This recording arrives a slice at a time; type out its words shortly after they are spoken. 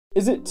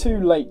Is it too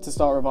late to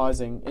start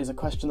revising is a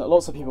question that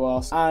lots of people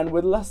ask, and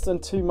with less than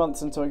 2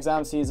 months into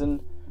exam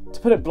season, to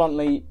put it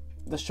bluntly,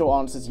 the short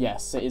answer is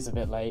yes, it is a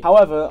bit late.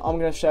 However, I'm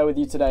going to share with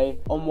you today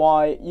on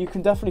why you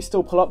can definitely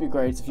still pull up your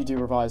grades if you do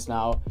revise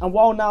now. And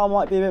while now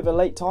might be a bit of a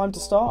late time to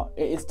start,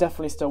 it is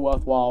definitely still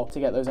worthwhile to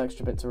get those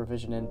extra bits of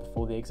revision in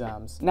before the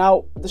exams.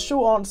 Now, the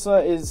short answer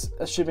is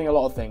assuming a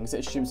lot of things.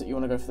 It assumes that you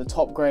want to go for the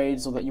top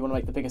grades, or that you want to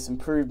make the biggest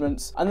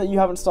improvements, and that you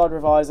haven't started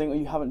revising or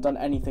you haven't done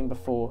anything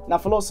before. Now,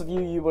 for lots of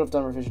you, you would have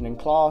done revision in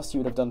class,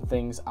 you would have done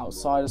things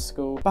outside of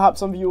school.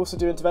 Perhaps some of you also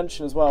do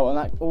intervention as well, and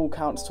that all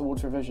counts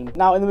towards revision.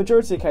 Now, in the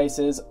majority of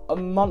cases,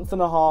 a month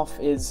and a half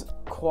is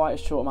quite a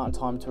short amount of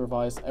time to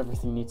revise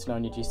everything you need to know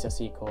in your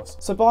GCSE course.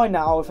 So by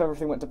now, if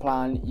everything went to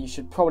plan, you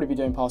should probably be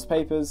doing past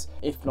papers,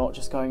 if not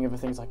just going over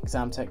things like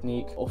exam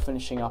technique or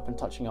finishing up and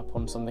touching up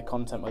on some of the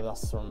content with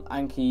us from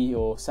Anki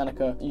or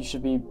Seneca. You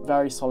should be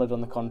very solid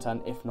on the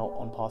content, if not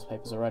on past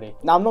papers already.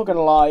 Now, I'm not going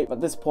to lie,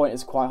 at this point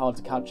it's quite hard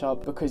to catch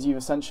up because you've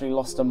essentially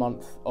lost a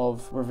month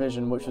of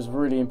revision, which was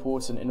really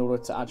important in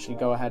order to actually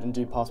go ahead and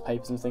do past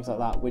papers and things like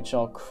that, which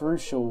are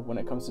crucial when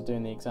it comes to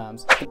doing the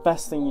exams. The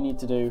best thing you need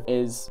to do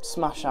is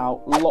smash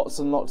out lots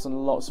and lots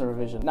and lots of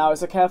revision. Now,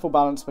 it's a careful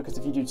balance because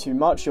if you do too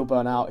much, you'll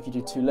burn out. If you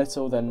do too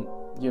little, then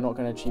you're not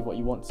going to achieve what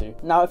you want to.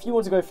 Now, if you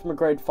want to go from a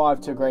grade 5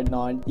 to a grade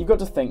 9, you've got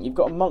to think, you've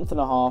got a month and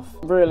a half.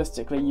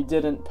 Realistically, you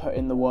didn't put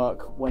in the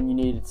work when you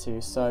needed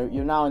to, so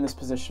you're now in this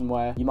position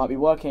where you might be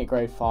working at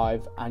grade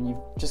 5 and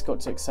you've just got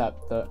to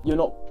accept that you're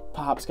not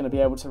perhaps going to be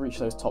able to reach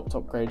those top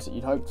grades that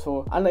you'd hoped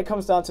for, and it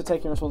comes down to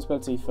taking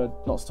responsibility for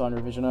not starting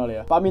revision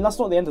earlier. But I mean, that's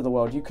not the end of the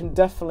world. You can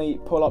definitely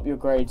pull up your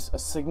grades a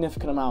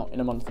significant amount in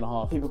a month and a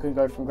half. People can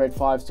go from grade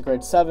 5s to grade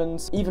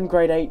 7s, even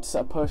grade 8s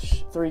at a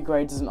push. 3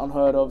 grades isn't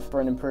unheard of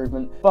for an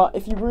improvement, but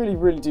if you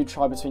really do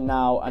try between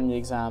now and the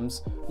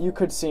exams, you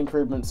could see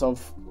improvements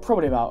of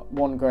probably about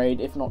 1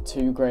 grade, if not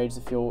 2 grades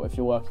if you're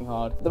working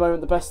hard. At the moment,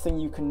 the best thing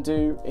you can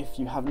do if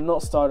you have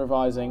not started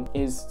revising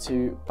is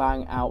to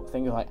bang out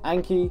things like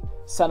Anki,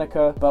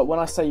 Seneca, but when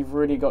I say you've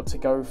really got to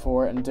go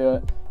for it and do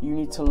it, you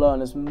need to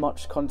learn as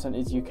much content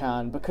as you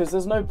can, because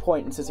there's no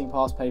point in sitting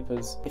past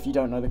papers if you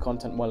don't know the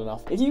content well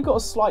enough. If you've got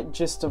a slight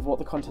gist of what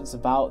the content's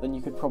about, then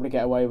you could probably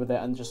get away with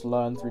it and just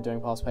learn through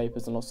doing past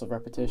papers and lots of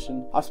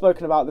repetition. I've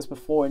spoken about this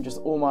before in just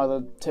all my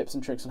other tips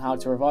and tricks on how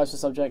to revise for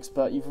subjects,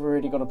 but you've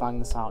really got to bang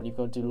this out and you've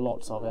got to do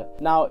lots of it.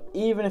 Now,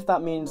 even if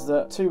that means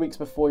that 2 weeks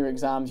before your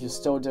exams you're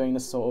still doing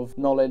this sort of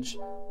knowledge,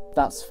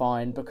 that's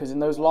fine, because in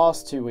those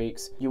last 2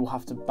 weeks you'll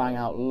have to bang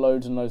out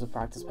loads and loads of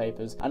practice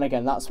papers, and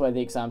again, that's where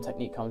the exam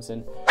technique comes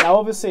in. Now,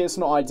 obviously it's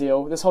not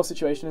ideal. This whole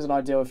situation isn't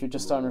ideal if you're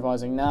just starting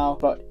revising now,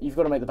 but you've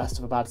got to make the best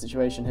of a bad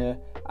situation here,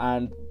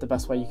 and the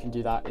best way you can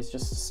do that is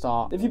just to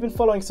start. If you've been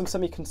following some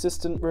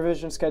semi-consistent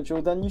revision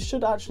schedule, then you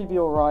should actually be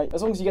alright.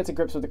 As long as you get to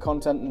grips with the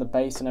content and the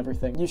base and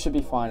everything, you should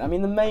be fine. I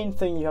mean, the main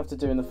thing you have to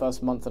do in the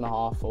first month and a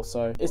half or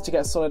so is to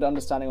get a solid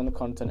understanding on the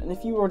content, and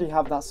if you already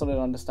have that solid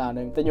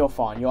understanding, then you're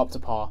fine, you're up to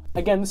par.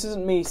 Again, this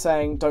isn't me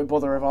saying don't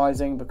bother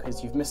revising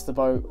because you've missed the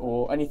boat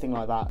or anything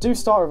like that. Do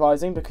start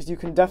revising because you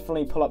can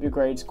definitely pull up your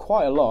grades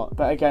quite a lot,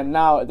 but again,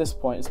 now at this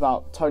point it's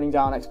about toning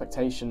down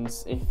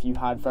expectations. If you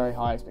had very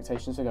high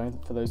expectations for going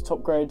for those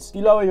top grades, if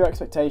you lower your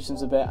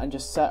expectations a bit and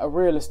just set a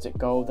realistic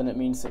goal, then it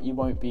means that you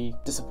won't be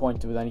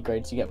disappointed with any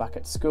grades you get back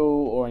at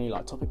school or any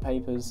like topic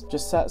papers.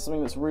 Just set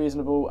something that's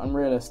reasonable and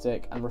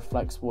realistic and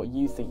reflects what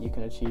you think you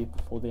can achieve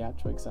before the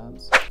actual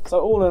exams. So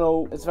all in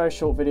all, it's a very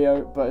short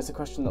video, but it's a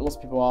question that lots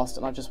of people asked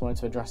and I just wanted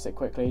to address it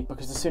quickly,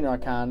 because the sooner I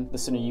can, the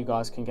sooner you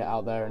guys can get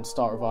out there and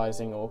start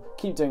revising or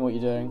keep doing what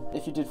you're doing.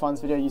 If you did find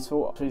this video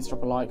useful, please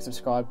drop a like,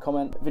 subscribe,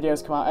 comment.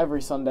 Videos come out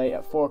every Sunday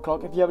at 4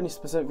 o'clock. If you have any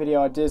specific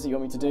video ideas that you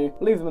want me to do,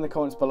 leave them in the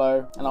comments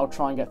below and I'll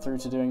try and get through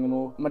to doing them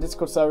all. My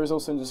Discord server is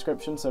also in the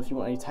description, so if you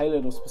want any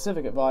tailored or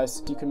specific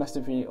advice, you can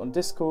message me on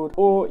Discord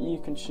or you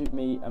can shoot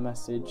me a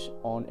message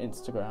on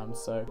Instagram.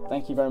 So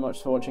thank you very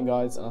much for watching,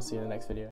 guys, and I'll see you in the next video.